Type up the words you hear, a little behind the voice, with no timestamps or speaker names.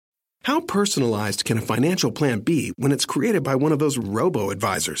How personalized can a financial plan be when it's created by one of those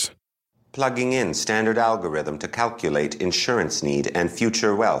robo-advisors? Plugging in standard algorithm to calculate insurance need and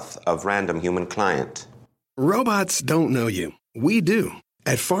future wealth of random human client. Robots don't know you. We do.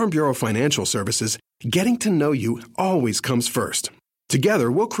 At Farm Bureau Financial Services, getting to know you always comes first.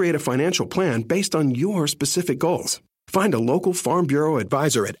 Together, we'll create a financial plan based on your specific goals. Find a local Farm Bureau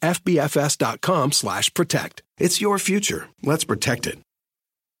advisor at fbfs.com/protect. It's your future. Let's protect it.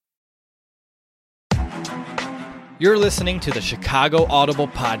 You're listening to the Chicago Audible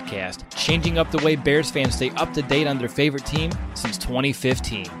Podcast, changing up the way Bears fans stay up to date on their favorite team since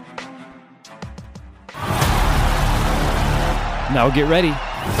 2015. Now get ready,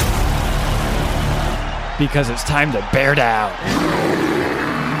 because it's time to bear down.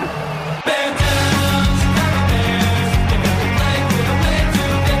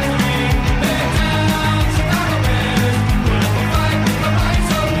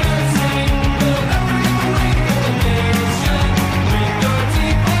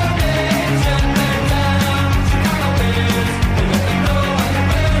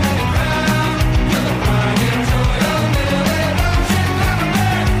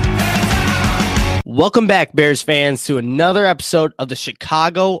 Welcome back, Bears fans, to another episode of the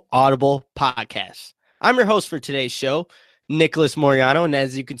Chicago Audible Podcast. I'm your host for today's show, Nicholas Moriano, and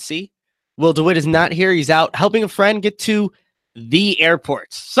as you can see, Will DeWitt is not here. He's out helping a friend get to the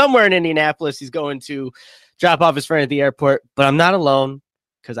airport. Somewhere in Indianapolis, he's going to drop off his friend at the airport, but I'm not alone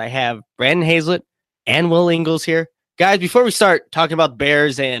because I have Brandon Hazlett and Will Ingles here. Guys, before we start talking about the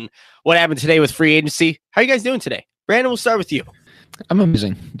Bears and what happened today with free agency, how are you guys doing today? Brandon, we'll start with you. I'm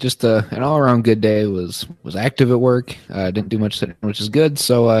amazing. Just an all-around good day. Was active at work. Didn't do much today, which is good.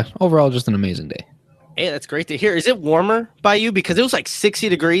 So overall, just an amazing day. Hey, that's great to hear. Is it warmer by you? Because it was like 60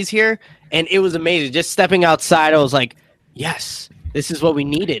 degrees here, and it was amazing. Just stepping outside, I was like, yes, this is what we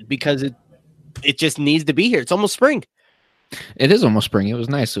needed because it just needs to be here. It's almost spring. It is almost spring. It was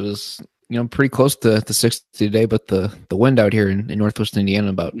nice. It was pretty close to 60 today, but the wind out here in Northwest Indiana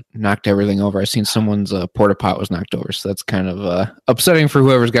about knocked everything over. I seen someone's porta pot was knocked over, so that's kind of upsetting for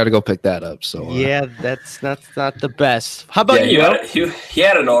whoever's got to go pick that up. So yeah, that's not the best. How about you? He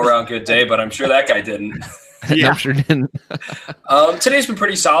had an all-around good day, but I'm sure that guy didn't. Yeah, I'm sure didn't. Today's been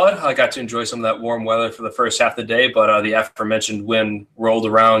pretty solid. I got to enjoy some of that warm weather for the first half of the day, but the aforementioned wind rolled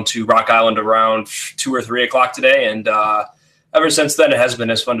around to Rock Island around 2 or 3 o'clock today, and ever since then, it has been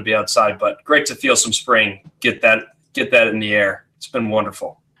as fun to be outside, but great to feel some spring, get that in the air. It's been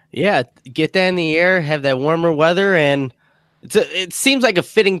wonderful. Yeah, get that in the air, have that warmer weather, and it seems like a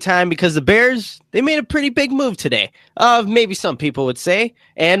fitting time because the Bears, they made a pretty big move today, maybe some people would say,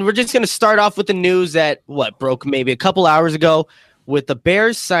 and we're just going to start off with the news that, broke maybe a couple hours ago with the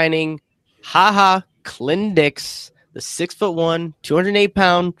Bears signing Clinton-Dix, the 6'1",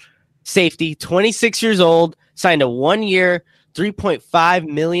 208-pound safety, 26 years old, signed a 1-year, $3.5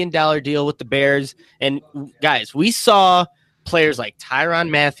 million deal with the Bears. And guys, we saw players like Tyrann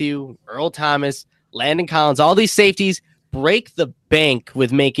Mathieu, Earl Thomas, Landon Collins, all these safeties break the bank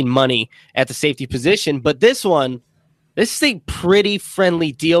with making money at the safety position. But this is a pretty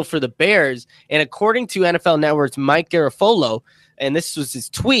friendly deal for the Bears. And according to NFL Network's Mike Garafolo, and this was his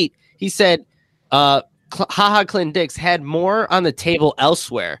tweet, he said, Clinton-Dix had more on the table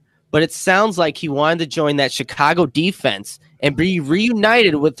elsewhere, but it sounds like he wanted to join that Chicago defense and be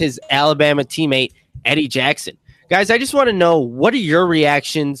reunited with his Alabama teammate, Eddie Jackson. Guys, I just want to know, what are your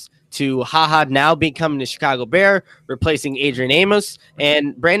reactions to now becoming the Chicago Bear, replacing Adrian Amos?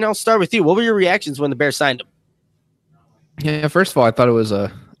 And Brandon, I'll start with you. What were your reactions when the Bears signed him? Yeah, first of all, I thought it was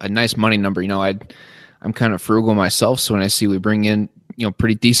a nice money number. I'm kind of frugal myself, so when I see we bring in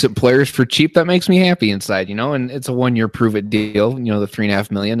pretty decent players for cheap, that makes me happy inside, and it's a 1-year prove-it deal, the $3.5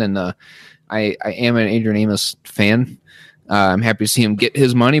 million. And I am an Adrian Amos fan. I'm happy to see him get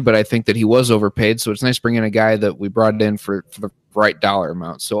his money, but I think that he was overpaid. So it's nice bringing a guy that we brought in for the right dollar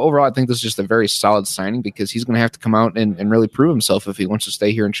amount. So overall, I think this is just a very solid signing because he's going to have to come out and really prove himself if he wants to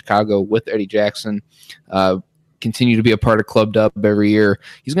stay here in Chicago with Eddie Jackson, continue to be a part of Club Dub every year.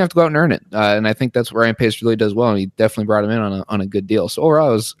 He's going to have to go out and earn it. And I think that's where Ryan Pace really does well. And he definitely brought him in on a good deal. So overall,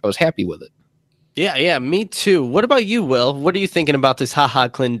 I was happy with it. Yeah, me too. What about you, Will? What are you thinking about this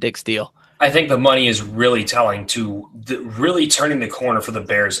Clinton-Dix deal? I think the money is really telling to really turning the corner for the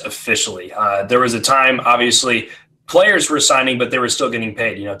Bears officially. There was a time, obviously, players were signing, but they were still getting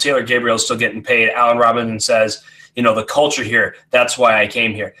paid. Taylor Gabriel's still getting paid. Allen Robinson says, the culture here, that's why I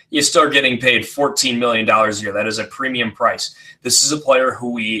came here. You're still getting paid $14 million a year. That is a premium price. This is a player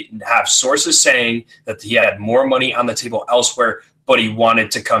who we have sources saying that he had more money on the table elsewhere, but he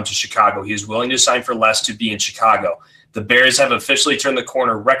wanted to come to Chicago. He was willing to sign for less to be in Chicago. The Bears have officially turned the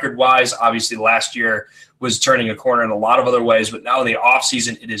corner record-wise. Obviously, last year was turning a corner in a lot of other ways, but now in the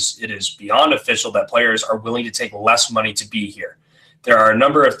offseason, it is beyond official that players are willing to take less money to be here. There are a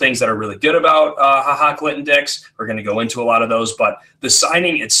number of things that are really good about Clinton-Dix. We're going to go into a lot of those, but the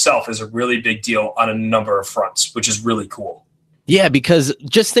signing itself is a really big deal on a number of fronts, which is really cool. Yeah, because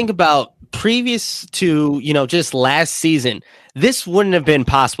just think about previous to, just last season, this wouldn't have been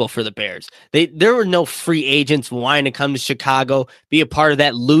possible for the Bears. There were no free agents wanting to come to Chicago, be a part of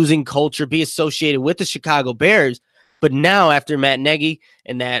that losing culture, be associated with the Chicago Bears. But now after Matt Nagy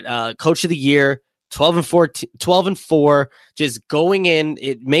and that coach of the year, 12-4, just going in,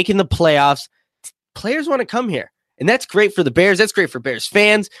 making the playoffs, players want to come here. And that's great for the Bears. That's great for Bears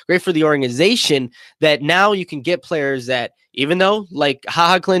fans, great for the organization, that now you can get players that, even though, like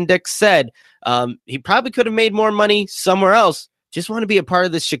Clinton-Dix said, he probably could have made more money somewhere else, just want to be a part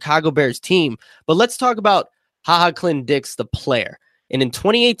of this Chicago Bears team. But let's talk about Clinton-Dix, the player. And in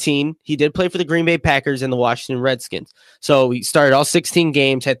 2018, he did play for the Green Bay Packers and the Washington Redskins. So he started all 16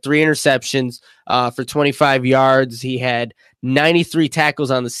 games, had 3 interceptions for 25 yards. He had 93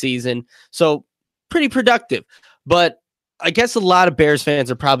 tackles on the season. So pretty productive. But I guess a lot of Bears fans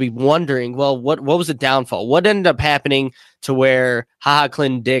are probably wondering, well, what was the downfall? What ended up happening to where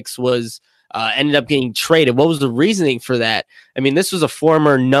Clinton-Dix was ended up getting traded? What was the reasoning for that? I mean, this was a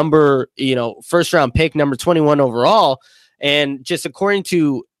former first round pick, number 21 overall. And just according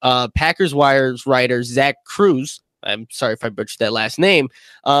to Packers Wire's writer, Zach Cruz, I'm sorry if I butchered that last name,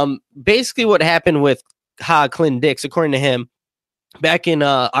 basically what happened with Clinton-Dix, according to him, back in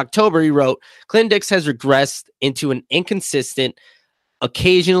October, he wrote, Clinton-Dix has regressed into an inconsistent,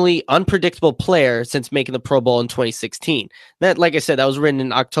 occasionally unpredictable player since making the Pro Bowl in 2016. That, like I said, that was written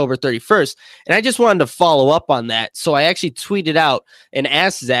in October 31st. And I just wanted to follow up on that. So I actually tweeted out and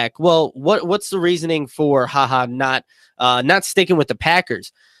asked Zach, well, what's the reasoning for not sticking with the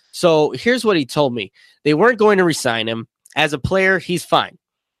Packers? So here's what he told me. They weren't going to re-sign him. As a player, he's fine.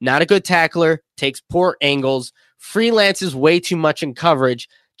 Not a good tackler, takes poor angles, freelances way too much in coverage,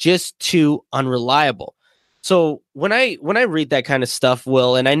 just too unreliable. So when I read that kind of stuff,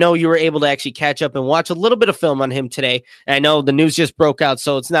 Will, and I know you were able to actually catch up and watch a little bit of film on him today, and I know the news just broke out,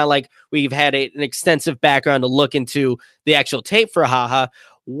 so it's not like we've had an extensive background to look into the actual tape for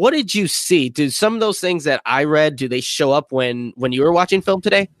What did you see? Do some of those things that I read, do they show up when you were watching film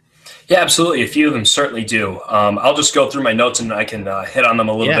today? Yeah, absolutely. A few of them certainly do. I'll just go through my notes and I can hit on them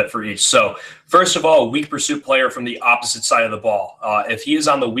a little bit for each. So first of all, weak pursuit player from the opposite side of the ball. If he is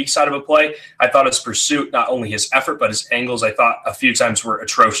on the weak side of a play, I thought his pursuit, not only his effort, but his angles, I thought a few times were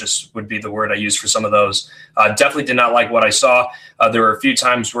atrocious, would be the word I used for some of those. Definitely did not like what I saw. There were a few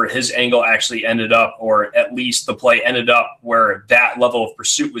times where his angle actually ended up, or at least the play ended up where that level of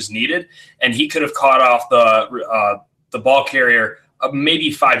pursuit was needed, and he could have caught off the ball carrier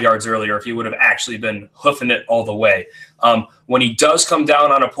maybe 5 yards earlier if he would have actually been hoofing it all the way. When he does come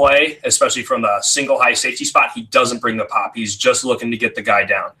down on a play, especially from the single high safety spot, he doesn't bring the pop. He's just looking to get the guy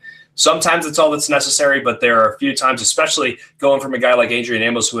down. Sometimes it's all that's necessary, but there are a few times, especially going from a guy like Adrian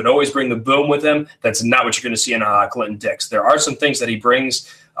Amos, who would always bring the boom with him, that's not what you're going to see in Clinton-Dix. There are some things that he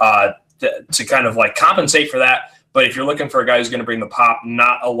brings to kind of like compensate for that, but if you're looking for a guy who's going to bring the pop,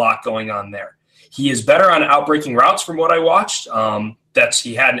 not a lot going on there. He is better on outbreaking routes from what I watched.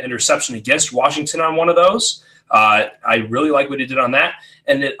 He had an interception against Washington on one of those. I really like what he did on that.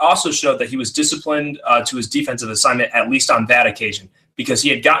 And it also showed that he was disciplined to his defensive assignment, at least on that occasion, because he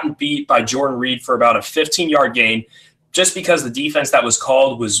had gotten beat by Jordan Reed for about a 15-yard gain just because the defense that was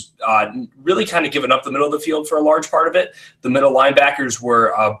called was really kind of giving up the middle of the field for a large part of it. The middle linebackers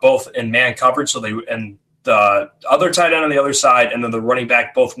were both in man coverage, and the other tight end on the other side, and then the running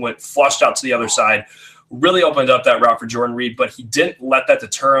back both went flushed out to the other side, really opened up that route for Jordan Reed, but he didn't let that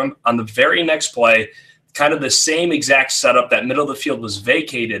deter him. On the very next play, kind of the same exact setup, that middle of the field was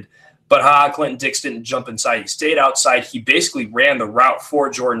vacated, but Clinton-Dix didn't jump inside. He stayed outside. He basically ran the route for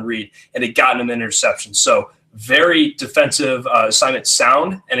Jordan Reed, and it got him an interception. So very defensive assignment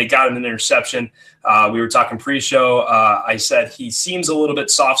sound, and it got him an interception. We were talking pre-show. I said he seems a little bit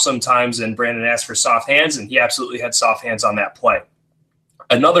soft sometimes, and Brandon asked for soft hands, and he absolutely had soft hands on that play.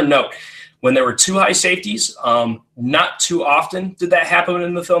 Another note, when there were two high safeties, not too often did that happen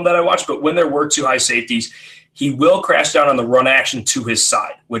in the film that I watched, but when there were two high safeties, he will crash down on the run action to his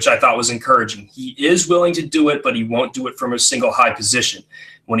side, which I thought was encouraging. He is willing to do it, but he won't do it from a single high position.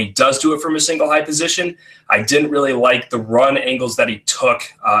 When he does do it from a single high position, I didn't really like the run angles that he took,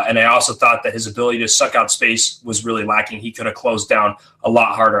 and I also thought that his ability to suck out space was really lacking. He could have closed down a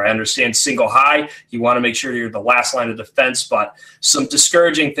lot harder. I understand single high, you want to make sure you're the last line of defense, but some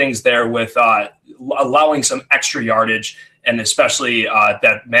discouraging things there with allowing some extra yardage, and especially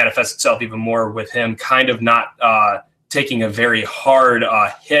that manifests itself even more with him kind of not taking a very hard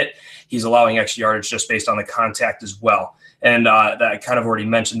hit. He's allowing extra yardage just based on the contact as well. And that I kind of already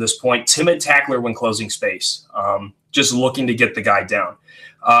mentioned this point, timid tackler when closing space, just looking to get the guy down.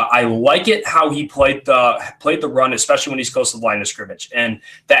 I like it how he played the run, especially when he's close to the line of scrimmage. And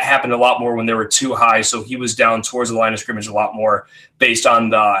that happened a lot more when they were too high. So he was down towards the line of scrimmage a lot more based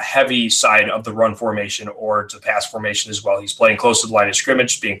on the heavy side of the run formation or the pass formation as well. He's playing close to the line of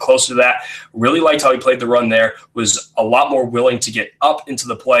scrimmage, being close to that. Really liked how he played the run there, was a lot more willing to get up into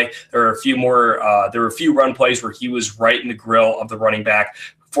the play. There were a few run plays where he was right in the grill of the running back,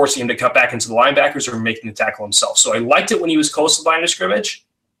 forcing him to cut back into the linebackers or making the tackle himself. So I liked it when he was close to the line of scrimmage.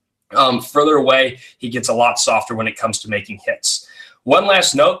 Further away, he gets a lot softer when it comes to making hits. One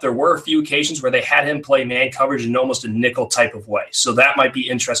last note, there were a few occasions where they had him play man coverage in almost a nickel type of way. So that might be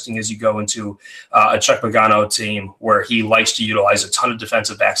interesting as you go into a Chuck Pagano team where he likes to utilize a ton of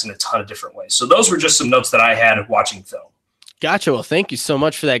defensive backs in a ton of different ways. So those were just some notes that I had watching film. Gotcha. Well, thank you so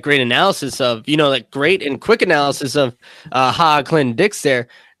much for that great analysis of, that great and quick analysis of Clinton-Dix there.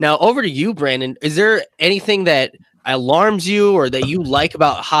 Now over to you, Brandon. Is there anything that alarms you or that you like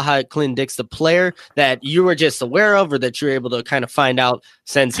about Clinton-Dix, the player, that you were just aware of or that you were able to kind of find out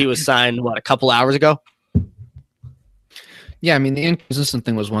since he was signed, a couple hours ago? Yeah, I mean, the inconsistent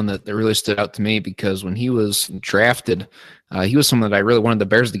thing was one that really stood out to me because when he was drafted, he was someone that I really wanted the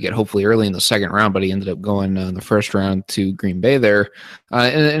Bears to get hopefully early in the second round, but he ended up going in the first round to Green Bay there.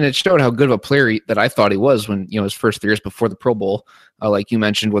 And it showed how good of a player that I thought he was when, his first 3 years before the Pro Bowl. Like you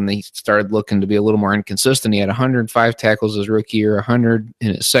mentioned, when they started looking to be a little more inconsistent, he had 105 tackles his rookie year, 100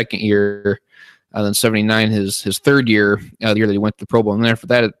 in his second year, then 79 his third year, the year that he went to the Pro Bowl. And then after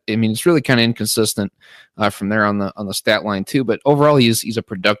that, it's really kind of inconsistent from there on the stat line too. But overall, he's a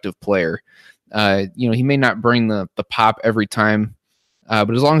productive player. He may not bring the pop every time, but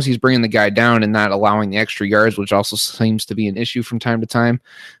as long as he's bringing the guy down and not allowing the extra yards, which also seems to be an issue from time to time,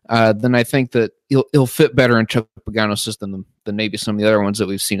 then I think that he'll fit better in Chuck Pagano's system than maybe some of the other ones that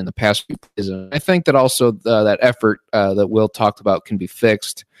we've seen in the past few years. I think that also that effort that Will talked about can be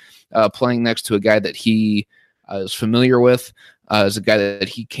fixed. Playing next to a guy that he is familiar with, is a guy that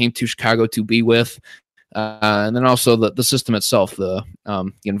he came to Chicago to be with, and then also the system itself, the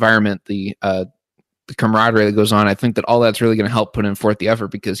environment, the camaraderie that goes on. I think that all that's really going to help put in forth the effort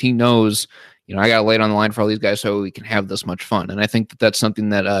because he knows, I got to lay it on the line for all these guys so we can have this much fun. And I think that that's something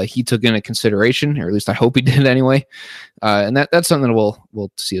that he took into consideration, or at least I hope he did anyway. And that's something that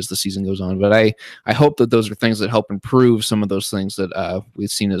we'll see as the season goes on. But I hope that those are things that help improve some of those things that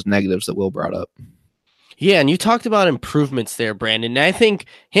we've seen as negatives that Will brought up. Yeah, and you talked about improvements there, Brandon. And I think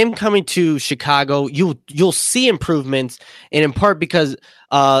him coming to Chicago, you'll see improvements, and in part because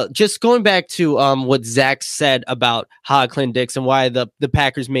just going back to what Zach said about Clinton-Dix and why the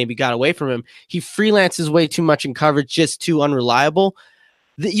Packers maybe got away from him. He freelances way too much in coverage, just too unreliable.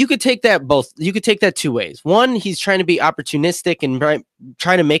 You could take that two ways. One, he's trying to be opportunistic and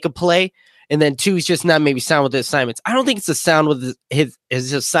trying to make a play. And then two, he's just not maybe sound with the assignments. I don't think it's the sound with his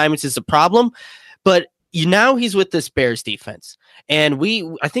assignments is the problem, but now he's with this Bears defense. And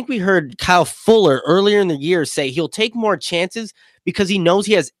I think we heard Kyle Fuller earlier in the year say he'll take more chances because he knows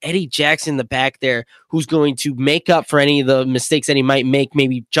he has Eddie Jackson in the back there who's going to make up for any of the mistakes that he might make,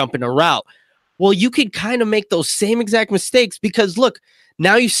 maybe jumping a route. Well, you could kind of make those same exact mistakes because look,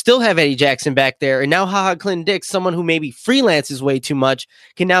 now you still have Eddie Jackson back there. And now Clinton-Dix, someone who maybe freelances way too much,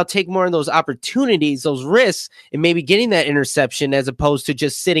 can now take more of those opportunities, those risks, and maybe getting that interception as opposed to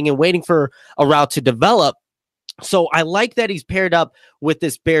just sitting and waiting for a route to develop. So I like that he's paired up with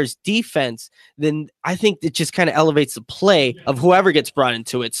this Bears defense. Then I think it just kind of elevates the play of whoever gets brought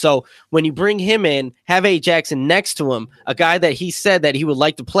into it. So when you bring him in, have A. Jackson next to him, a guy that he said that he would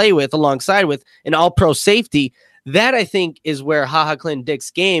like to play with alongside with an all-pro safety, that I think is where Clinton-Dix's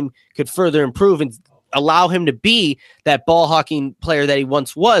game could further improve and allow him to be that ball hawking player that he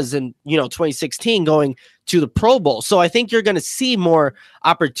once was in 2016 going to the Pro Bowl. So I think you're going to see more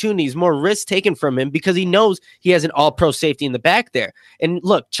opportunities, more risks taken from him because he knows he has an all-pro safety in the back there. And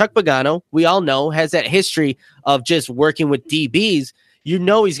look, Chuck Pagano, we all know, has that history of just working with DBs. He's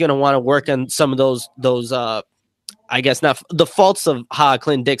going to want to work on some of those I guess not the faults of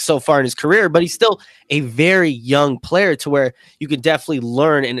Clinton-Dix so far in his career, but he's still a very young player to where you could definitely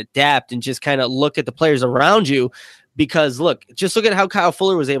learn and adapt and just kind of look at the players around you. Because look at how Kyle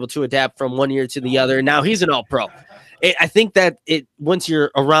Fuller was able to adapt from one year to the other. And now he's an all-pro. I think that once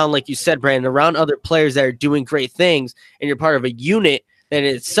you're around, like you said, Brandon, around other players that are doing great things and you're part of a unit that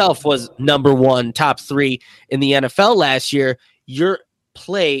in itself was number one, top 3 in the NFL last year, you're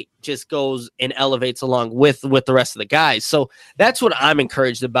play just goes and elevates along with the rest of the guys. So that's what I'm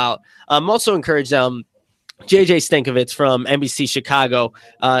encouraged about. I'm also encouraged. JJ Stankovitz from NBC Chicago,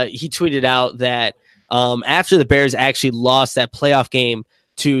 he tweeted out that after the Bears actually lost that playoff game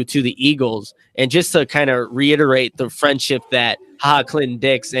to the Eagles, and just to kind of reiterate the friendship that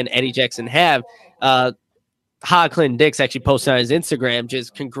Clinton-Dix and Eddie Jackson have, Clinton-Dix actually posted on his Instagram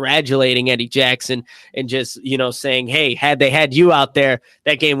just congratulating Eddie Jackson and just, saying, hey, had they had you out there,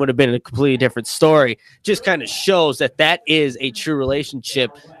 that game would have been a completely different story. Just kind of shows that is a true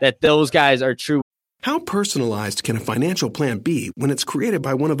relationship, that those guys are true. How personalized can a financial plan be when it's created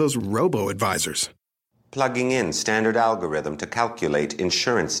by one of those robo-advisors? Plugging in standard algorithm to calculate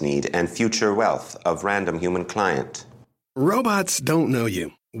insurance need and future wealth of random human client. Robots don't know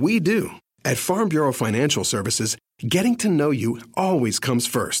you. We do. At Farm Bureau Financial Services, getting to know you always comes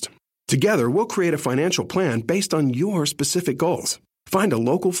first. Together, we'll create a financial plan based on your specific goals. Find a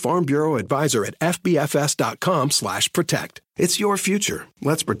local Farm Bureau advisor at fbfs.com/protect. It's your future.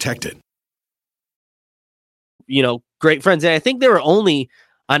 Let's protect it. Great friends. And I think they were only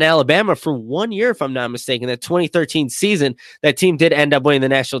on Alabama for 1 year, if I'm not mistaken. That 2013 season, that team did end up winning the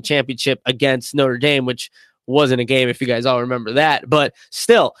national championship against Notre Dame, which wasn't a game, if you guys all remember that. But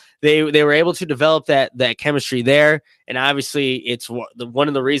still, they were able to develop that chemistry there. And obviously, it's one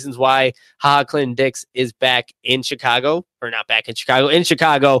of the reasons why Clinton-Dix is back in Chicago, or not back in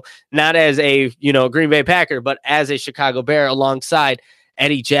Chicago, not as a Green Bay Packer, but as a Chicago Bear alongside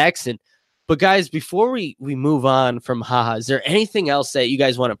Eddie Jackson. But guys, before we move on from is there anything else that you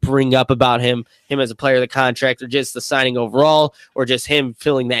guys want to bring up about him as a player, the contract, or just the signing overall, or just him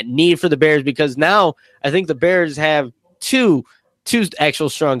filling that need for the Bears? Because now I think the Bears have two actual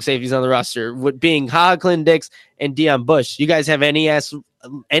strong safeties on the roster, with being Clinton-Dix and Deion Bush. You guys have any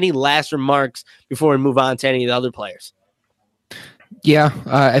last remarks before we move on to any of the other players? Yeah,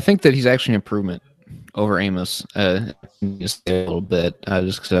 I think that he's actually an improvement over Amos, just a little bit,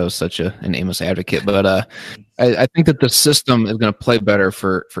 just because I was such an Amos advocate. But I think that the system is going to play better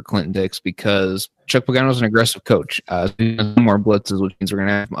for Clinton-Dix because Chuck Pagano's an aggressive coach. More blitzes, which means we're going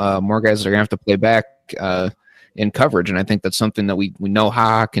to have more guys that are going to have to play back in coverage, and I think that's something that we know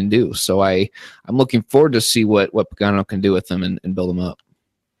can do. So I'm looking forward to see what Pagano can do with them and build them up.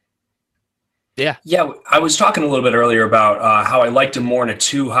 Yeah. I was talking a little bit earlier about how I liked him more in a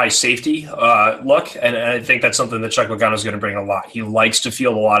too high safety look, and I think that's something that Chuck Pagano is going to bring a lot. He likes to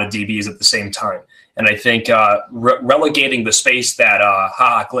field a lot of DBs at the same time, and I think relegating the space that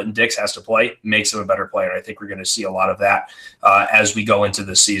Clinton-Dix has to play makes him a better player. I think we're going to see a lot of that as we go into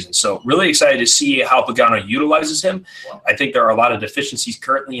this season. So really excited to see how Pagano utilizes him. I think there are a lot of deficiencies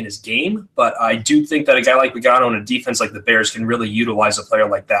currently in his game, but I do think that a guy like Pagano and a defense like the Bears can really utilize a player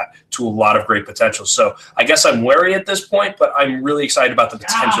like that to a lot of great potential. So I guess I'm wary at this point, but I'm really excited about the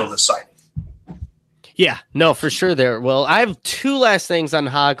potential of this signing. Yeah, no, for sure there. Well, I have two last things on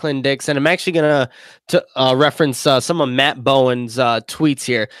Clinton-Dix, and I'm actually going to reference some of Matt Bowen's tweets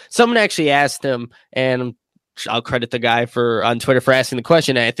here. Someone actually asked him, and I'll credit the guy on Twitter for asking the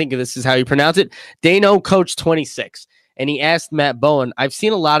question. I think this is how you pronounce it. Dano Coach 26. And he asked Matt Bowen, I've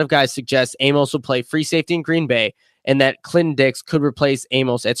seen a lot of guys suggest Amos will play free safety in Green Bay and that Clinton-Dix could replace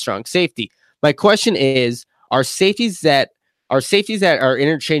Amos at strong safety. My question is, are safeties that are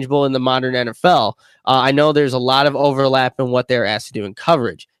interchangeable in the modern NFL? I know there's a lot of overlap in what they're asked to do in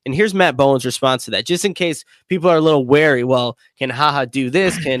coverage. And here's Matt Bowen's response to that, just in case people are a little wary. Well, can do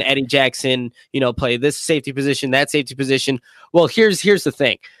this? Can Eddie Jackson, play this safety position, that safety position? Well, here's the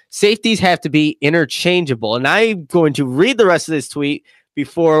thing. Safeties have to be interchangeable. And I'm going to read the rest of this tweet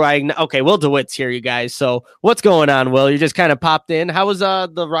before Will DeWitt's here, you guys. So what's going on, Will? You just kind of popped in. How was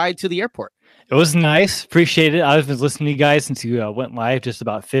the ride to the airport? It was nice. Appreciate it. I've been listening to you guys since you went live just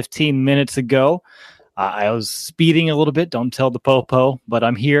about 15 minutes ago. I was speeding a little bit. Don't tell the popo, but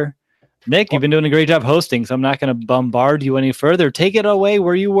I'm here. Nick, you've been doing a great job hosting, so I'm not going to bombard you any further. Take it away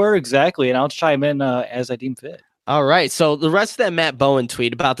where you were exactly, and I'll chime in as I deem fit. All right. So the rest of that Matt Bowen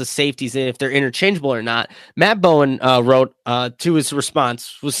tweet about the safeties and if they're interchangeable or not, Matt Bowen wrote to his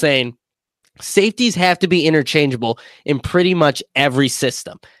response was saying, safeties have to be interchangeable in pretty much every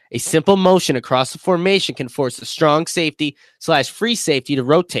system. A simple motion across the formation can force a strong safety / free safety to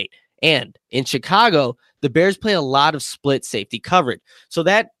rotate. And in Chicago, the Bears play a lot of split safety coverage. So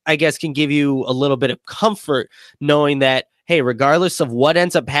that, I guess, can give you a little bit of comfort knowing that, hey, regardless of what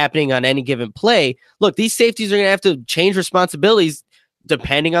ends up happening on any given play, look, these safeties are going to have to change responsibilities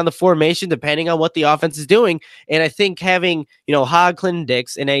depending on the formation, depending on what the offense is doing. And I think having,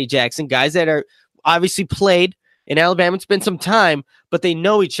 Clinton-Dix and Eddie Jackson, guys that are obviously played in Alabama, it's been some time, but they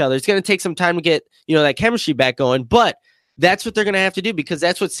know each other. It's going to take some time to get, that chemistry back going. But That's what they're going to have to do because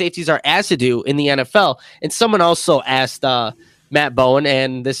that's what safeties are asked to do in the NFL. And someone also asked Matt Bowen,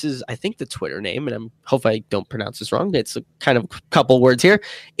 and this is, I think, the Twitter name, and I hope I don't pronounce this wrong. It's a kind of couple words here.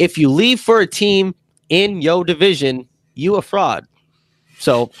 If you leave for a team in your division, you a fraud.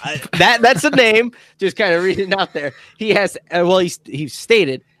 So that's the name. Just kind of reading it out there. He has, he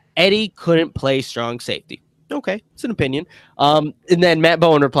stated Eddie couldn't play strong safety. Okay, it's an opinion. And then Matt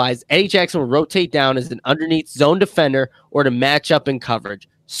Bowen replies, Eddie Jackson will rotate down as an underneath zone defender or to match up in coverage.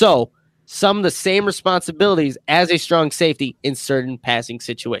 So some of the same responsibilities as a strong safety in certain passing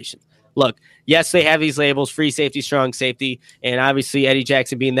situations. Look, yes, they have these labels, free safety, strong safety, and obviously Eddie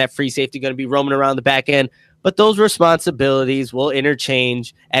Jackson being that free safety going to be roaming around the back end, but those responsibilities will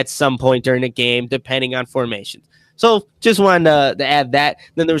interchange at some point during the game depending on formations. So just wanted to add that.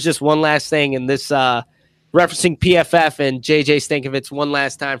 Then there was just one last thing in this referencing PFF and JJ Stankovitz one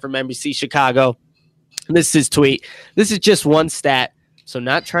last time from NBC Chicago. This is his tweet. This is just one stat, so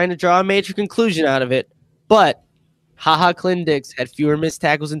not trying to draw a major conclusion out of it, but Clinton-Dix had fewer missed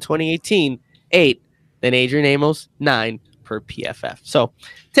tackles in 2018, 8, than Adrian Amos, 9 per PFF. So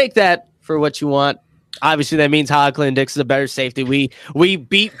take that for what you want. Obviously, that means Clinton-Dix is a better safety. We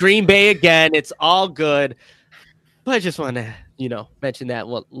beat Green Bay again. It's all good. But I just want to, mention that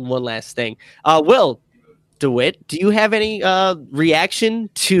one last thing. Will DeWitt, do you have any reaction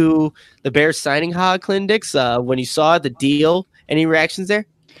to the Bears signing Clinton-Dix when you saw the deal? Any reactions there?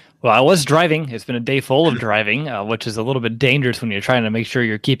 Well, I was driving. It's been a day full of driving, which is a little bit dangerous when you're trying to make sure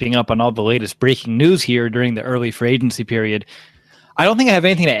you're keeping up on all the latest breaking news here during the early free agency period. I don't think I have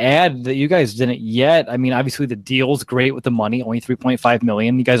anything to add that you guys didn't yet. I mean, obviously the deal's great with the money, only $3.5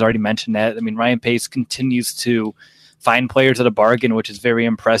 million. You guys already mentioned that. I mean, Ryan Pace continues to find players at a bargain, which is very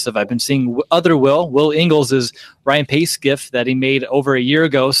impressive. I've been seeing other Will Ingles' Ryan Pace gift that he made over a year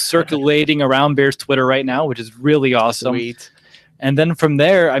ago circulating around Bears Twitter right now, which is really awesome. Sweet. And then from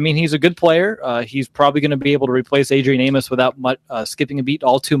there, I mean, he's a good player. He's probably going to be able to replace Adrian Amos without skipping a beat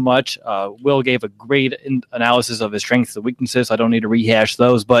all too much. Will gave a great analysis of his strengths and weaknesses. I don't need to rehash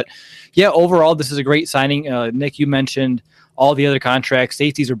those. But, yeah, overall, this is a great signing. Nick, you mentioned all the other contracts.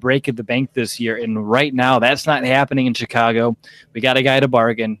 Safeties are breaking the bank this year, and right now that's not happening in Chicago. We got a guy to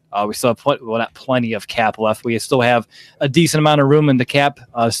bargain. We still have not plenty of cap left. We still have a decent amount of room in the cap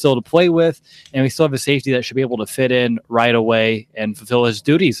still to play with, and we still have a safety that should be able to fit in right away and fulfill his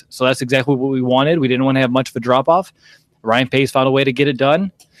duties. So that's exactly what we wanted. We didn't want to have much of a drop-off. Ryan Pace found a way to get it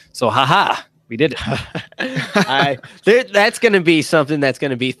done. So, we did it. That's going to be something that's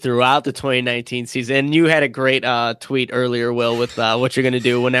going to be throughout the 2019 season. And you had a great tweet earlier, Will, with what you're going to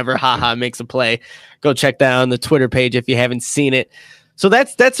do whenever makes a play. Go check that out on the Twitter page if you haven't seen it. So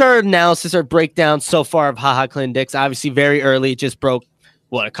that's our analysis, our breakdown so far of Clinton-Dix. Obviously, very early. It just broke,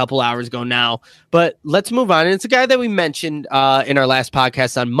 a couple hours ago now. But let's move on. And it's a guy that we mentioned in our last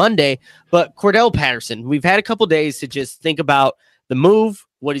podcast on Monday, but Cordarrelle Patterson. We've had a couple days to just think about the move,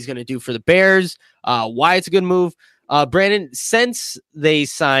 what he's going to do for the Bears, why it's a good move. Brandon, since they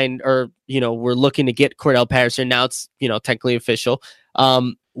signed or, we're looking to get Cordarrelle Patterson, now it's, technically official.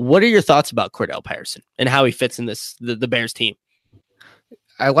 What are your thoughts about Cordarrelle Patterson and how he fits in the Bears team?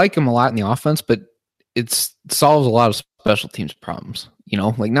 I like him a lot in the offense, but it solves a lot of special teams problems.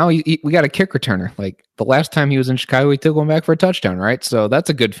 Like now we got a kick returner. Like the last time he was in Chicago, he took one back for a touchdown, right? So that's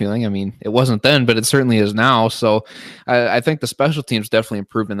a good feeling. I mean, it wasn't then, but it certainly is now. So I think the special teams definitely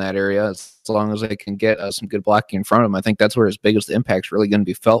improved in that area as long as they can get some good blocking in front of him. I think that's where his biggest impact's really going to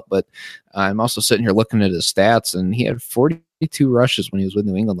be felt. But I'm also sitting here looking at his stats, and he had 42 rushes when he was with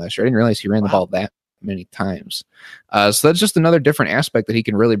New England last year. I didn't realize he ran the ball that many times. So that's just another different aspect that he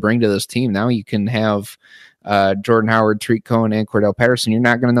can really bring to this team. Now you can have Jordan Howard, Tariq Cohen, and Cordarrelle Patterson. You're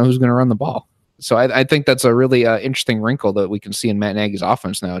not going to know who's going to run the ball. So I think that's a really interesting wrinkle that we can see in Matt Nagy's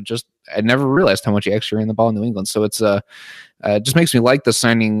offense now. I never realized how much he actually ran the ball in New England. So it's it just makes me like the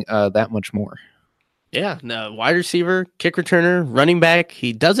signing that much more. Yeah, no, wide receiver, kick returner, running back.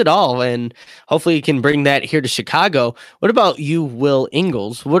 He does it all, and hopefully he can bring that here to Chicago. What about you, Will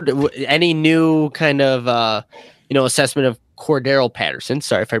Ingles? Any new kind of assessment of Cordarrelle Patterson?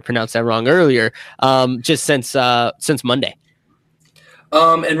 Sorry if I pronounced that wrong earlier. Just since Monday.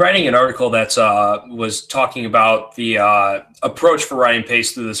 And writing an article that was talking about the approach for Ryan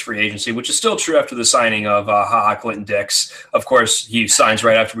Pace through this free agency, which is still true after the signing of Clinton-Dix. Of course, he signs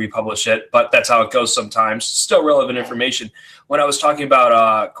right after we publish it, but that's how it goes sometimes. Still relevant information. When I was talking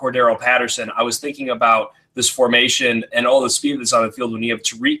about Cordarrelle Patterson, I was thinking about this formation and all the speed that's on the field when you have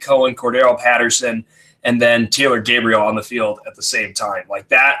Tariq Cohen, Cordarrelle Patterson, and then Taylor Gabriel on the field at the same time. Like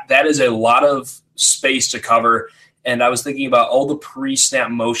that is a lot of space to cover. And I was thinking about all the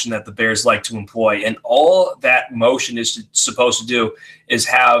pre-snap motion that the Bears like to employ. And all that motion is supposed to do is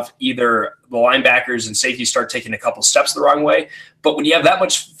have either the linebackers and safety start taking a couple steps the wrong way. But when you have that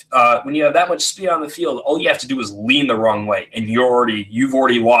much speed on the field, all you have to do is lean the wrong way, and you've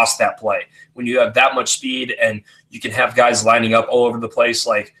already lost that play. When you have that much speed and you can have guys lining up all over the place,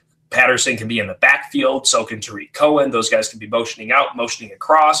 like Patterson can be in the backfield, so can Tariq Cohen. Those guys can be motioning out, motioning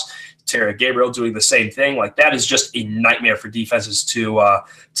across. Taylor Gabriel doing the same thing. Like, that is just a nightmare for defenses to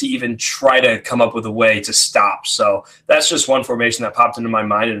even try to come up with a way to stop. So that's just one formation that popped into my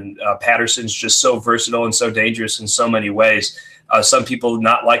mind. And Patterson's just so versatile and so dangerous in so many ways. Some people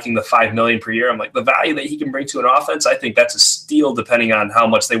not liking the $5 million per year. I'm like, the value that he can bring to an offense, I think that's a steal depending on how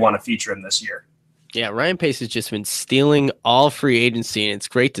much they want to feature him this year. Yeah, Ryan Pace has just been stealing all free agency, and it's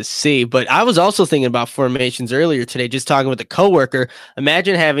great to see. But I was also thinking about formations earlier today, just talking with a coworker.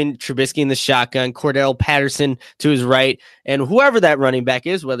 Imagine having Trubisky in the shotgun, Cordarrelle Patterson to his right, and whoever that running back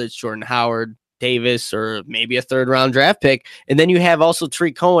is, whether it's Jordan Howard, Davis, or maybe a third-round draft pick. And then you have also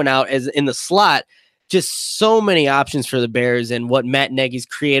Tariq Cohen out as in the slot. Just so many options for the Bears and what Matt Nagy's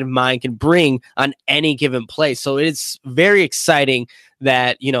creative mind can bring on any given play. So it's very exciting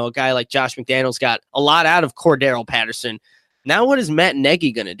that, a guy like Josh McDaniels got a lot out of Cordarrelle Patterson. Now what is Matt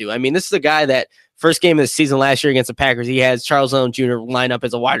Nagy going to do? I mean, this is a guy that first game of the season last year against the Packers, he has Charles Owen Jr. line up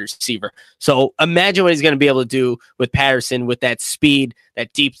as a wide receiver. So imagine what he's going to be able to do with Patterson, with that speed,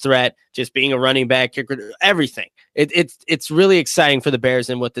 that deep threat, just being a running back, kicker, everything. It's really exciting for the Bears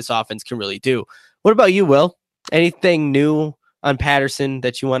and what this offense can really do. What about you, Will? Anything new on Patterson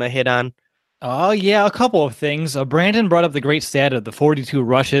that you want to hit on? Oh, yeah, a couple of things. Brandon brought up the great stat of the 42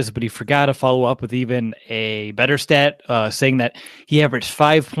 rushes, but he forgot to follow up with even a better stat, saying that he averaged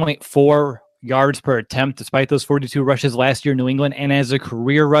 5.4 yards per attempt despite those 42 rushes last year in New England. And as a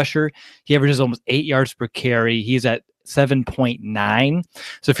career rusher, he averages almost 8 yards per carry. He's at 7.9.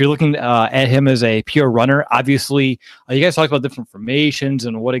 So if you're looking at him as a pure runner, obviously you guys talked about different formations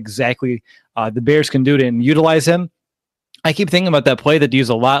and what exactly the Bears can do to utilize him. I keep thinking about that play that they used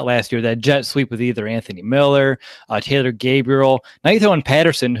a lot last year, that jet sweep with either Anthony Miller, Taylor Gabriel. Now you throw in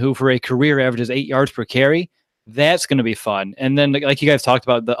Patterson, who for a career averages 8 yards per carry. That's going to be fun. And then, like you guys talked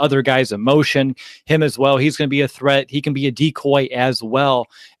about, the other guys in motion, him as well. He's going to be a threat. He can be a decoy as well.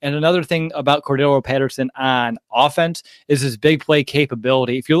 And another thing about Cordarrelle Patterson on offense is his big play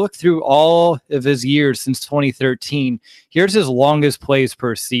capability. If you look through all of his years since 2013, here's his longest plays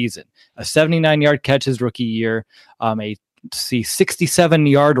per season. A 79-yard catch his rookie year, a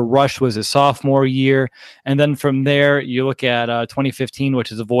 67-yard rush was his sophomore year. And then from there, you look at 2015,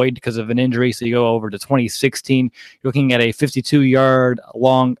 which is a void because of an injury. So you go over to 2016, you're looking at a 52-yard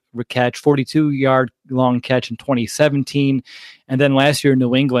long catch, 42-yard long catch in 2017. And then last year in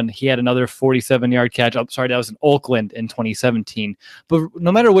New England, he had another 47-yard catch. Oh, sorry, that was in Oakland in 2017. But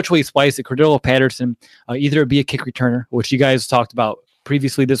no matter which way you slice it, Cordarrelle Patterson, either be a kick returner, which you guys talked about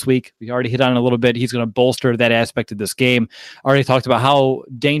previously this week. We already hit on it a little bit. He's going to bolster that aspect of this game. Already talked about how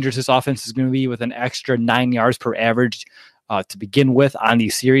dangerous this offense is going to be with an extra 9 yards per average to begin with on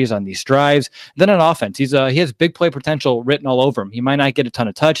these series, on these drives. Then on offense, he has big play potential written all over him. He might not get a ton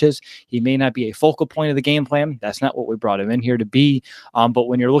of touches. He may not be a focal point of the game plan. That's not what we brought him in here to be. But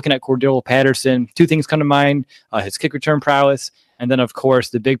when you're looking at Cordarrelle Patterson, two things come to mind: his kick return prowess, and then of course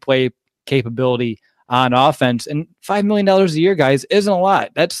the big play capability on offense. And $5 million a year, guys, isn't a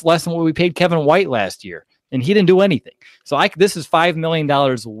lot. That's less than what we paid Kevin White last year, and he didn't do anything. So this is $5 million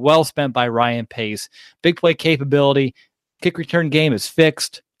well spent by Ryan Pace. Big play capability. Kick return game is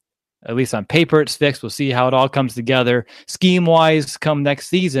fixed. At least on paper, it's fixed. We'll see how it all comes together scheme-wise come next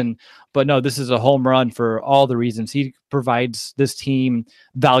season. But no, this is a home run for all the reasons. He provides this team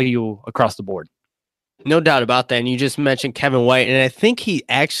value across the board. No doubt about that. And you just mentioned Kevin White, and I think he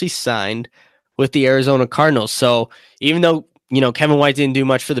actually signed with the Arizona Cardinals. So even though, Kevin White didn't do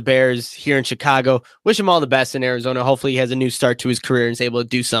much for the Bears here in Chicago, wish him all the best in Arizona. Hopefully he has a new start to his career and is able to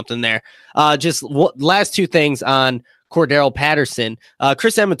do something there. Just last two things on Cordarrelle Patterson.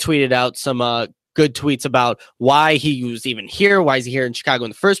 Chris Emma tweeted out some good tweets about why he was even here. Why is he here in Chicago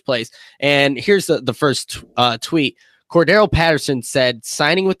in the first place? And here's the first tweet. Cordarrelle Patterson said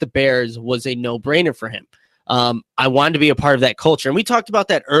signing with the Bears was a no-brainer for him. I wanted to be a part of that culture. And we talked about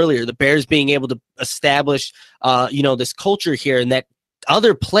that earlier, the Bears being able to establish, this culture here, and that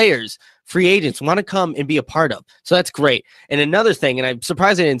other players, free agents, want to come and be a part of. So that's great. And another thing, and I'm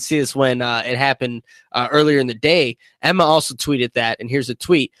surprised I didn't see this when it happened earlier in the day, Emma also tweeted that, and here's a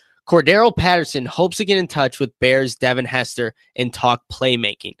tweet. Cordarrelle Patterson hopes to get in touch with Bears Devin Hester and talk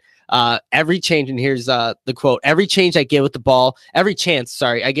playmaking. Every change, and here's the quote: "Every change I get with the ball, every chance,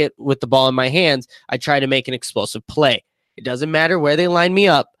 I get with the ball in my hands, I try to make an explosive play. It doesn't matter where they line me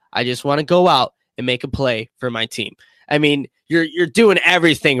up. I just want to go out and make a play for my team." I mean, you're doing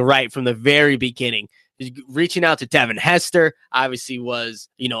everything right from the very beginning. Reaching out to Devin Hester, obviously was,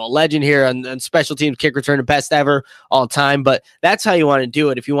 a legend here on special teams, kick return, best ever all time. But that's how you want to do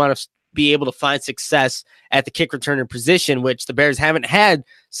it if you want to be able to find success at the kick returner position, which the Bears haven't had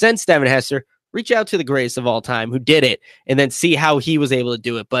since Devin Hester. Reach out to the greatest of all time who did it, and then see how he was able to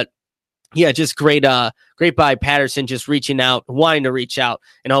do it. But yeah, just great by Patterson, just reaching out, wanting to reach out,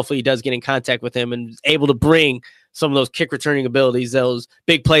 and hopefully he does get in contact with him and is able to bring some of those kick returning abilities, those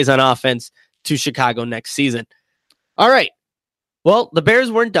big plays on offense, to Chicago next season. All right. Well, the Bears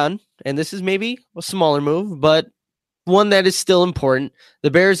weren't done, and this is maybe a smaller move, but one that is still important.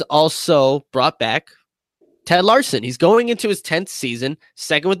 The Bears also brought back Ted Larsen. He's going into his 10th season,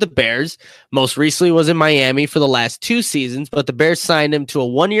 second with the Bears. Most recently was in Miami for the last 2 seasons, but the Bears signed him to a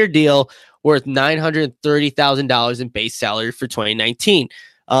 1-year deal worth $930,000 in base salary for 2019.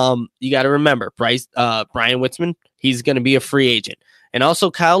 You got to remember, Brian Witzman, he's going to be a free agent. And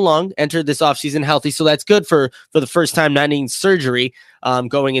also Kyle Long entered this offseason healthy, so that's good for the first time not needing surgery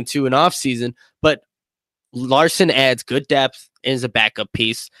going into an offseason. But Larsen adds good depth and is a backup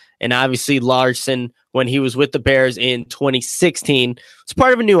piece. And obviously Larsen, when he was with the Bears in 2016, it's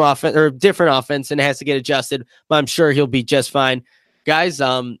part of a new offense or different offense and has to get adjusted, but I'm sure he'll be just fine. Guys,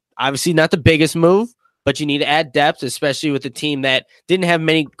 obviously not the biggest move, but you need to add depth, especially with a team that didn't have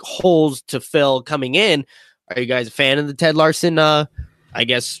many holes to fill coming in. Are you guys a fan of the Ted Larsen,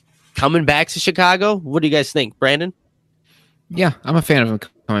 coming back to Chicago? What do you guys think, Brandon? Yeah, I'm a fan of him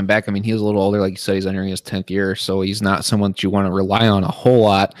coming back. I mean, he's a little older, like you said, he's entering his 10th year, so he's not someone that you want to rely on a whole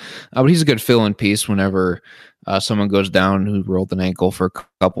lot. But he's a good fill-in piece whenever someone goes down who rolled an ankle for a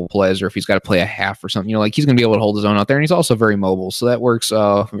couple plays, or if he's got to play a half or something. He's going to be able to hold his own out there, and he's also very mobile, so that works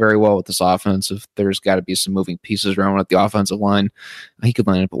very well with this offense. If there's got to be some moving pieces around at the offensive line, he could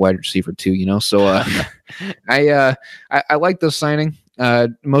line up a wide receiver too. So I like this signing.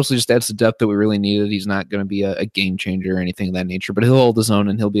 Mostly just adds the depth that we really needed. He's not going to be a game changer or anything of that nature, but he'll hold his own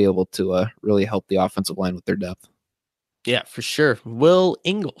and he'll be able to really help the offensive line with their depth. Yeah, for sure. Will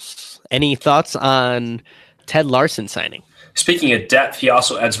Ingles, any thoughts on Ted Larsen signing? Speaking of depth, he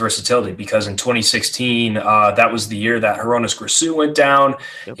also adds versatility because in 2016, that was the year that Hronis Grasu went down.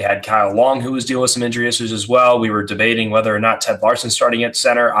 Yep. You had Kyle Long, who was dealing with some injury issues as well. We were debating whether or not Ted Larsen starting at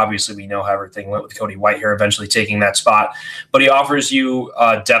center. Obviously, we know how everything went with Cody Whitehair eventually taking that spot. But he offers you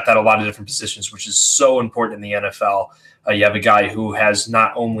depth at a lot of different positions, which is so important in the NFL. You have a guy who has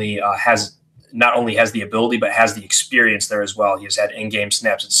not only has the ability, but has the experience there as well. He has had in-game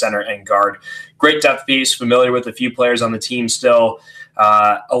snaps at center and guard. Great depth piece, familiar with a few players on the team still.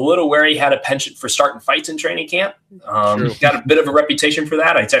 A little wary, had a penchant for starting fights in training camp. Got a bit of a reputation for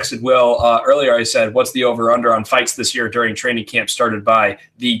that. I texted Will earlier. I said, what's the over-under on fights this year during training camp started by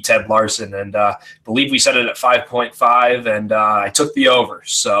the Ted Larsen? And believe we set it at 5.5, and I took the over.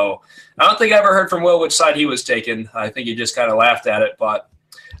 So I don't think I ever heard from Will which side he was taking. I think he just kind of laughed at it. But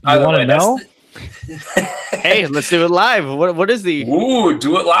I want to know? Hey, let's do it live. What is the? Ooh,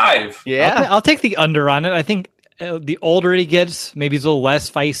 do it live. Yeah, I'll take the under on it. I think the older he gets, maybe he's a little less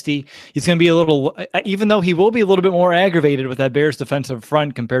feisty. He's going to be a little, even though he will be a little bit more aggravated with that Bears defensive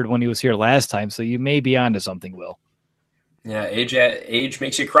front compared to when he was here last time. So you may be onto something, Will. Yeah, age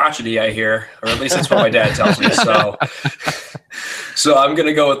makes you crotchety, I hear, or at least that's what my dad tells me. So I'm going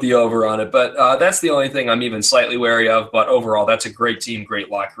to go with the over on it. But that's the only thing I'm even slightly wary of. But overall, that's a great team, great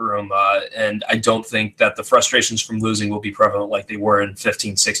locker room. And I don't think that the frustrations from losing will be prevalent like they were in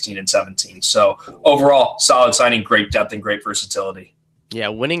 15, 16, and 17. So overall, solid signing, great depth, and great versatility. Yeah,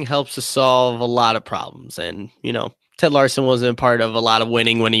 winning helps to solve a lot of problems. And, Ted Larsen wasn't part of a lot of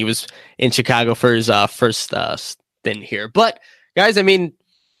winning when he was in Chicago for his first stint here. But, guys,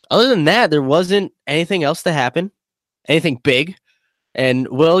 other than that, there wasn't anything else to happen, anything big. And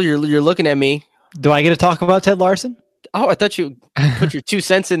Will, you're looking at me. Do I get to talk about Ted Larsen? Oh, I thought you put your 2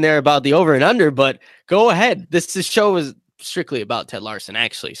 cents in there about the over and under, but go ahead. This show is strictly about Ted Larsen,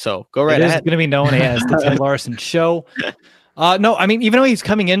 actually. So go right ahead. It's going to be known as the Ted Larsen Show. No, even though he's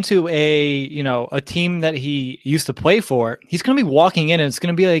coming into a team that he used to play for, he's going to be walking in and it's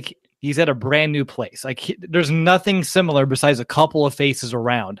going to be like he's at a brand new place. Like there's nothing similar besides a couple of faces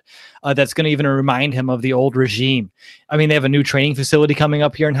around that's going to even remind him of the old regime. I mean, they have a new training facility coming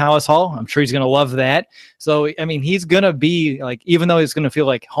up here in Hallis Hall. I'm sure he's going to love that. So, I mean, he's going to be like, even though it's going to feel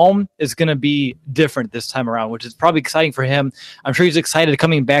like home, it's going to be different this time around, which is probably exciting for him. I'm sure he's excited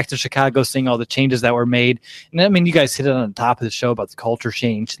coming back to Chicago, seeing all the changes that were made. And I mean, you guys hit it on the top of the show about the culture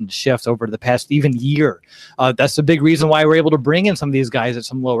change and the shift over the past even year. That's a big reason why we're able to bring in some of these guys at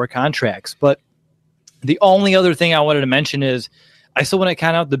some lower contracts. But the only other thing I wanted to mention is I still want to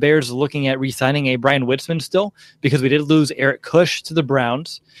count out the Bears looking at re-signing a Brian Witzman still, because we did lose Eric Kush to the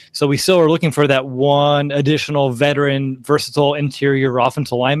Browns. So we still are looking for that one additional veteran, versatile interior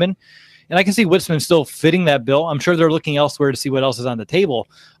offensive lineman. And I can see Witzman still fitting that bill. I'm sure they're looking elsewhere to see what else is on the table.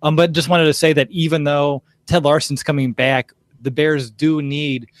 But just wanted to say that even though Ted Larsen's coming back, the Bears do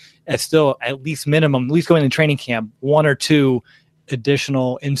need still at least minimum, at least going to training camp, one or two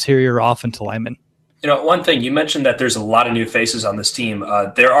additional interior offensive linemen. You know, one thing, you mentioned that there's a lot of new faces on this team.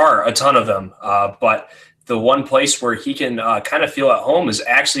 There are a ton of them, but the one place where he can kind of feel at home is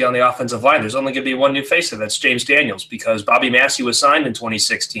actually on the offensive line. There's only going to be one new face there. That's James Daniels, because Bobby Massey was signed in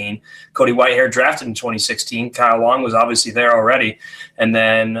 2016. Cody Whitehair drafted in 2016. Kyle Long was obviously there already. And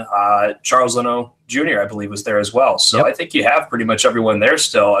then Charles Leno Jr., I believe, was there as well. So yep. I think you have pretty much everyone there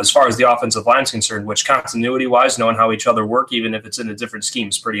still as far as the offensive line is concerned, which continuity-wise, knowing how each other work, even if it's in a different scheme,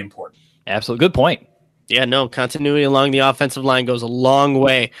 is pretty important. Absolutely. Good point. Yeah, no, continuity along the offensive line goes a long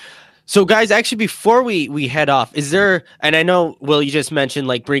way. So, guys, actually, before we head off, is there, and I know, Will, you just mentioned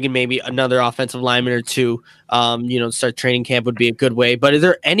like bringing maybe another offensive lineman or two, start training camp would be a good way. But is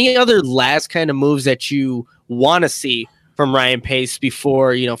there any other last kind of moves that you want to see from Ryan Pace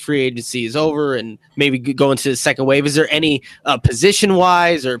before, free agency is over and maybe go into the second wave? Is there any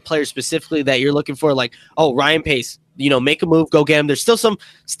position-wise or player specifically that you're looking for? Like, oh, Ryan Pace, make a move, go get him. There's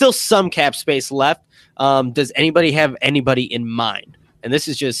still some cap space left. Does anybody have anybody in mind? And this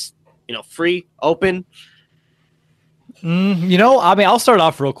is just, free, open. I'll start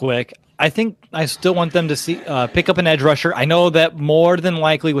off real quick. I think I still want them to pick up an edge rusher. I know that more than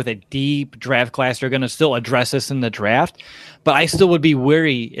likely with a deep draft class, they're going to still address this in the draft, but I still would be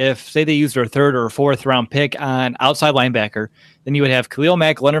wary if, say, they use their third or fourth round pick on outside linebacker. Then you would have Khalil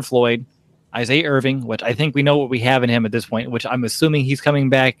Mack, Leonard Floyd, Isaiah Irving, which I think we know what we have in him at this point, which I'm assuming he's coming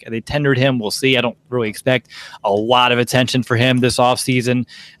back. They tendered him. We'll see. I don't really expect a lot of attention for him this offseason.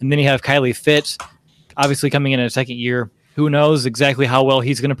 And then you have Kylie Fitz, obviously coming in a second year. Who knows exactly how well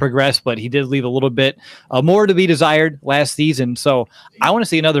he's going to progress, but he did leave a little bit more to be desired last season. So I want to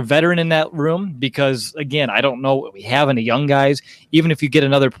see another veteran in that room because, again, I don't know what we have in the young guys. Even if you get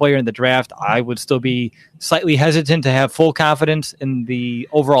another player in the draft, I would still be slightly hesitant to have full confidence in the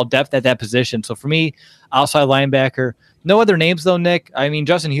overall depth at that position. So for me, outside linebacker, no other names though, Nick. I mean,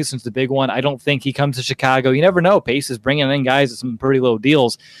 Justin Houston's the big one. I don't think he comes to Chicago. You never know. Pace is bringing in guys at some pretty low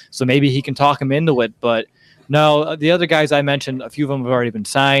deals, so maybe he can talk him into it, but no, the other guys I mentioned, a few of them have already been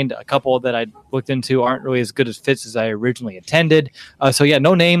signed. A couple that I looked into aren't really as good as fits as I originally intended.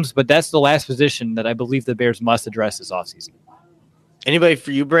 No names, but that's the last position that I believe the Bears must address this offseason. Anybody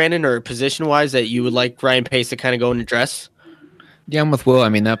for you, Brandon, or position-wise that you would like Ryan Pace to kind of go and address? Yeah, I'm with Will. I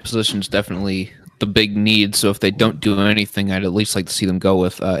mean, that position's definitely the big need. So if they don't do anything, I'd at least like to see them go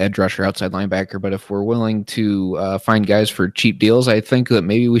with edge rusher, outside linebacker. But if we're willing to find guys for cheap deals, I think that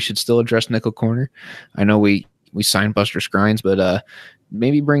maybe we should still address nickel corner. I know we signed Buster Skrines, but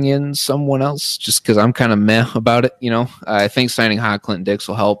maybe bring in someone else just because I'm kind of meh about it. I think signing Clinton-Dix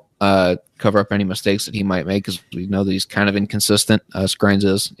will help cover up any mistakes that he might make because we know that he's kind of inconsistent. Skrines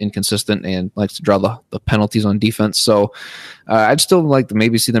is inconsistent and likes to draw the penalties on defense. So I'd still like to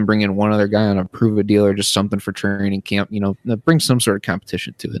maybe see them bring in one other guy on a prove-a deal or just something for training camp, bring some sort of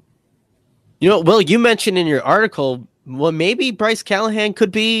competition to it. Will, you mentioned in your article, well, maybe Bryce Callahan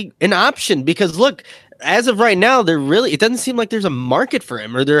could be an option because, look, as of right now, it doesn't seem like there's a market for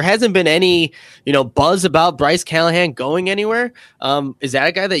him, or there hasn't been any, buzz about Bryce Callahan going anywhere. Is that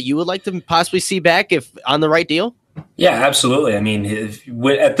a guy that you would like to possibly see back if on the right deal? Yeah, absolutely. I mean,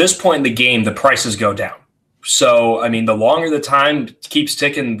 at this point in the game, the prices go down. So, I mean, the longer the time keeps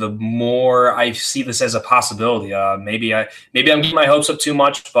ticking, the more I see this as a possibility. Maybe I'm getting my hopes up too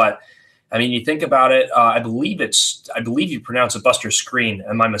much, but I mean, you think about it. I believe you pronounce it Buster Screen.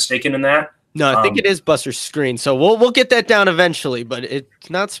 Am I mistaken in that? No, I think it is Buster Screen. So we'll get that down eventually, but it's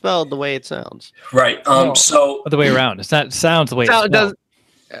not spelled the way it sounds. Right. So the way around. It's not sounds the way it does.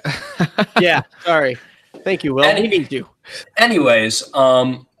 Yeah. Sorry. Thank you, Will. We need you. Anyways,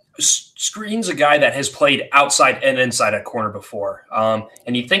 Screen's a guy that has played outside and inside at corner before.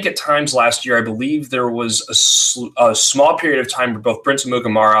 And you think at times last year, I believe there was a small period of time where both Prince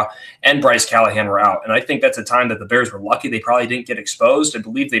Amukamara and Bryce Callahan were out. And I think that's a time that the Bears were lucky. They probably didn't get exposed. I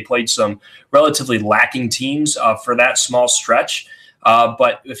believe they played some relatively lacking teams for that small stretch.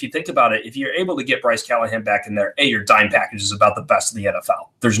 But if you think about it, if you're able to get Bryce Callahan back in there, your dime package is about the best in the NFL.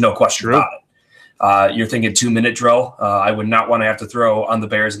 There's no question about it. You're thinking 2-minute drill. I would not want to have to throw on the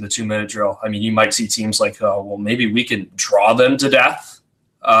Bears in the 2-minute drill. I mean, you might see teams like, well, maybe we can draw them to death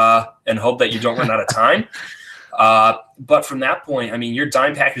and hope that you don't run out of time. But from that point, I mean, your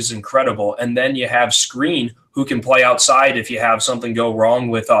dime package is incredible. And then you have Screen, who can play outside if you have something go wrong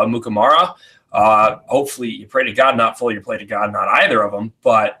with Mukamara. Hopefully, you pray to God, not fully, you pray to God, not either of them.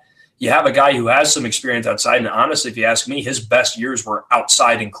 But you have a guy who has some experience outside. And honestly, if you ask me, his best years were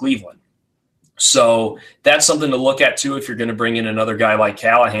outside in Cleveland. So that's something to look at, too, if you're going to bring in another guy like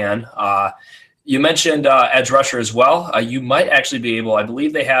Callahan. You mentioned edge rusher as well. You might actually be able, I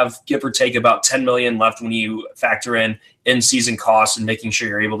believe they have, give or take, about $10 million left when you factor in season costs and making sure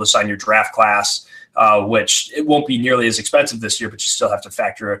you're able to sign your draft class, which it won't be nearly as expensive this year, but you still have to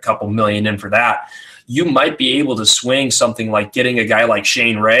factor a couple million in for that. You might be able to swing something like getting a guy like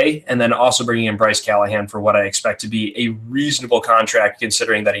Shane Ray and then also bringing in Bryce Callahan for what I expect to be a reasonable contract,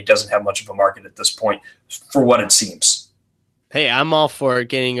 considering that he doesn't have much of a market at this point for what it seems. Hey, I'm all for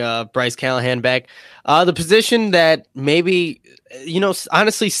getting Bryce Callahan back. The position that maybe,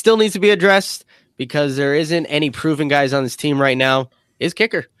 honestly still needs to be addressed because there isn't any proven guys on this team right now is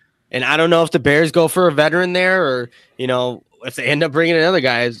kicker. And I don't know if the Bears go for a veteran there or, if they end up bringing another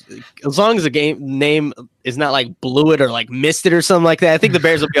guy, as long as the game name is not like blew it or like missed it or something like that, I think the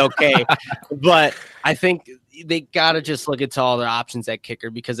Bears will be okay. But I think they got to just look into all their options at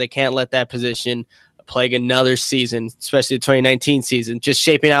kicker because they can't let that position plague another season, especially the 2019 season, just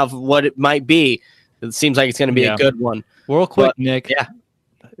shaping out what it might be. It seems like it's going to be a good one. Real quick, Nick. Yeah.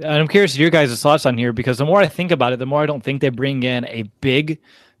 And I'm curious your guys' thoughts on here because the more I think about it, the more I don't think they bring in a big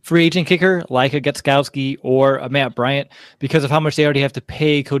free agent kicker like a Gutskowski or a Matt Bryant because of how much they already have to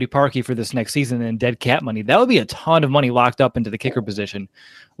pay Cody Parkey for this next season in dead cap money. That would be a ton of money locked up into the kicker position,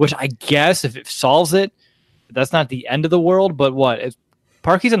 which I guess if it solves it, that's not the end of the world. But what? If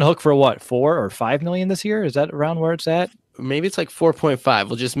Parkey's on the hook for what, $4 or $5 million this year? Is that around where it's at? Maybe it's like 4.5.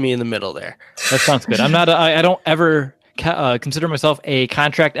 We'll just me in the middle there. That sounds good. I'm not. I don't ever consider myself a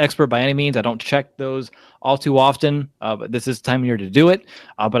contract expert by any means. I don't check those all too often, but this is the time of year to do it.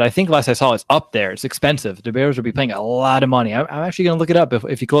 But I think last I saw it's up there. It's expensive. The Bears will be paying a lot of money. I'm actually going to look it up.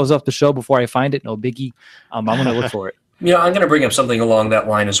 If you close up the show before I find it, no biggie. I'm going to look for it. I'm going to bring up something along that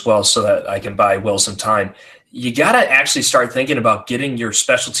line as well so that I can buy Will some time. You got to actually start thinking about getting your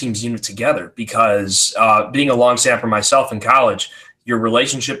special teams unit together because being a long snapper myself in college, your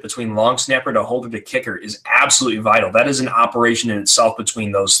relationship between long snapper to holder to kicker is absolutely vital. That is an operation in itself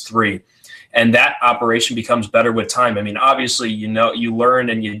between those three. And that operation becomes better with time. I mean, obviously, you learn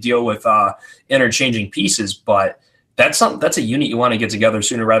and you deal with interchanging pieces, but that's a unit you want to get together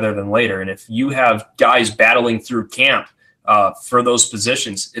sooner rather than later. And if you have guys battling through camp for those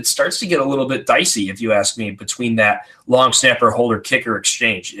positions, it starts to get a little bit dicey, if you ask me, between that long snapper holder kicker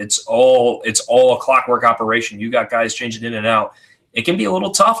exchange. It's all a clockwork operation. You got guys changing in and out. It can be a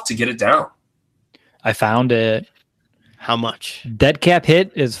little tough to get it down. I found it. How much? Dead cap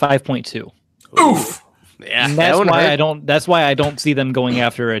hit is 5.2. Oof. Yeah, and that's why I don't see them going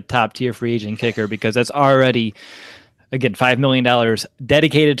after a top tier free agent kicker because that's already, again, $5 million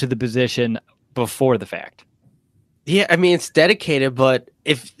dedicated to the position before the fact. Yeah, I mean, it's dedicated, but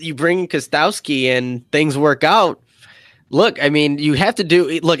if you bring Kostowski and things work out, look, I mean, you have to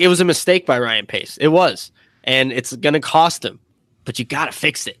it was a mistake by Ryan Pace. It was, and it's going to cost him, but you got to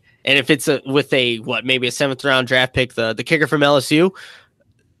fix it. And if it's maybe a 7th round draft pick, the kicker from LSU,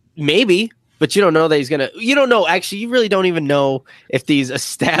 maybe, but you don't know that he's going to, you don't know. Actually, you really don't even know if these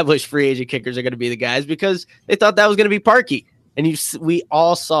established free agent kickers are going to be the guys because they thought that was going to be Parkey. And we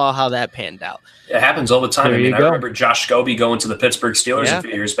all saw how that panned out. It happens all the time. I remember Josh Scobie going to the Pittsburgh Steelers a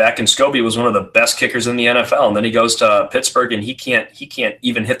few years back, and Scobie was one of the best kickers in the NFL. And then he goes to Pittsburgh, and he can't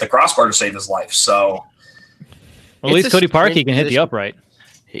even hit the crossbar to save his life. So, at least Cody Parkey can hit the upright.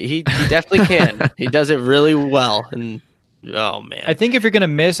 He definitely can. He does it really well. And oh man, I think if you're going to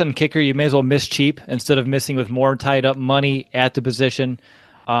miss on kicker, you may as well miss cheap instead of missing with more tied up money at the position.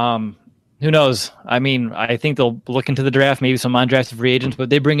 Who knows? I mean, I think they'll look into the draft, maybe some undrafted free agents,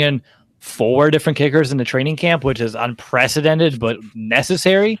 but they bring in 4 different kickers in the training camp, which is unprecedented but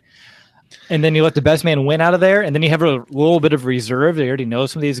necessary. And then you let the best man win out of there, and then you have a little bit of reserve. They already know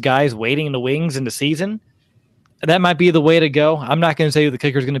some of these guys waiting in the wings in the season. that might be the way to go. I'm not going to say who the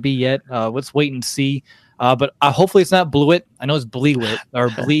kicker is going to be yet. Let's wait and see. But hopefully it's not Blewett. I know it's Bleewit or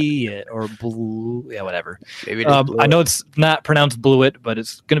Bleewit or Blue. Yeah, whatever. Maybe it is I know it's not pronounced Blewett, but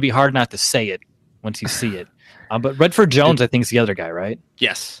it's going to be hard not to say it once you see it. But Redford Jones, I think, is the other guy, right?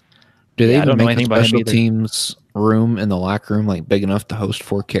 Yes. Do they even I don't know make anything a about him special either. teams room in the locker room like big enough to host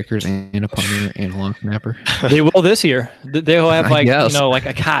 4 kickers and a punter and a long snapper? They will this year. They'll have I guess. like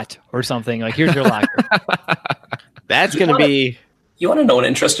a cot or something. Like, here's your locker. That's going to be. You want to know an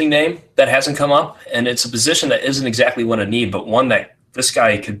interesting name that hasn't come up? And it's a position that isn't exactly one of need, but one that this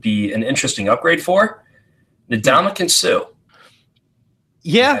guy could be an interesting upgrade for. Ndamukong Suh.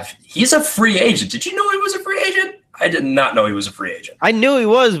 Yeah. He's a free agent. Did you know he was a free agent? I did not know he was a free agent. I knew he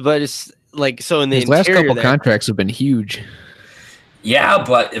was, but it's like so in the His last interior couple there, contracts have been huge. Yeah,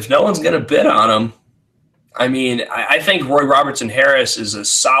 but if no one's going to bid on him, I mean, I think Roy Robertson Harris is a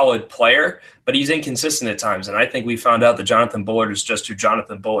solid player, but he's inconsistent at times. And I think we found out that Jonathan Bullard is just who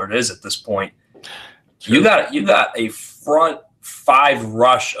Jonathan Bullard is at this point. True. You got a front 5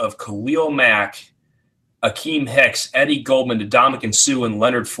 rush of Khalil Mack, Akeem Hicks, Eddie Goldman, Ndamukong Suh, and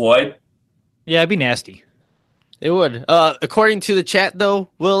Leonard Floyd. Yeah, it'd be nasty. It would. According to the chat, though,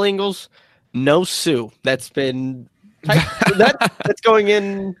 Will Ingles, no Suh. That's been that's going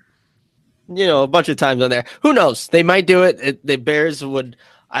in, a bunch of times on there. Who knows? They might do it. The Bears would.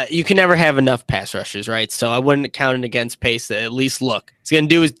 You can never have enough pass rushers, right? So I wouldn't count it against Pace to at least look. It's going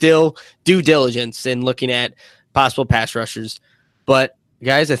to do his due diligence in looking at possible pass rushers. But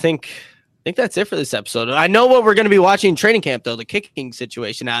guys, I think that's it for this episode. I know what we're going to be watching in training camp, though, the kicking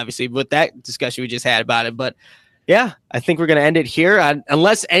situation, obviously, with that discussion we just had about it. But yeah, I think we're going to end it here.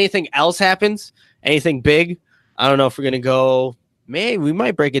 Unless anything else happens, anything big, I don't know if we're going to go, we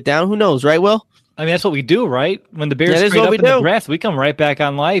might break it down. Who knows, right, Will? I mean, that's what we do, right? When the Bears trade up in the draft, we come right back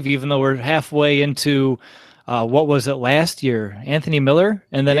on live, even though we're halfway into what was it last year? Anthony Miller?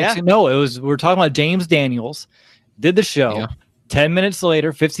 And then we're talking about James Daniels, did the show. Yeah. 10 minutes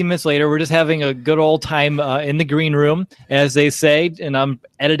later, 15 minutes later, we're just having a good old time in the green room, as they say. And I'm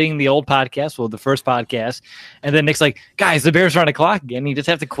editing the old podcast, the first podcast. And then Nick's like, guys, the Bears are on the clock again. You just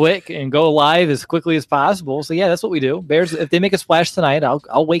have to quit and go live as quickly as possible. So, yeah, that's what we do. Bears, if they make a splash tonight,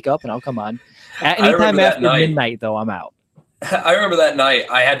 I'll wake up and I'll come on. At any time after midnight, though, I'm out. I remember that night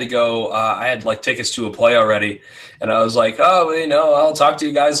I had to go. I had tickets to a play already. And I was like, I'll talk to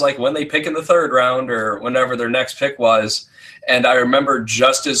you guys when they pick in the 3rd round or whenever their next pick was. And I remember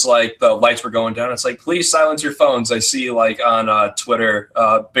just as the lights were going down, it's like, please silence your phones. I see on Twitter,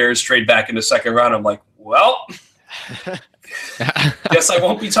 Bears trade back in the 2nd round. I'm like, well, guess I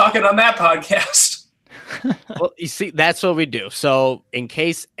won't be talking on that podcast. Well, you see, that's what we do. So in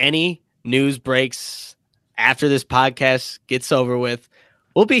case any news breaks after this podcast gets over with,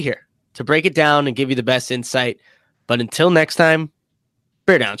 we'll be here to break it down and give you the best insight. But until next time,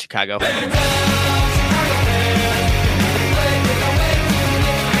 bear down, Chicago.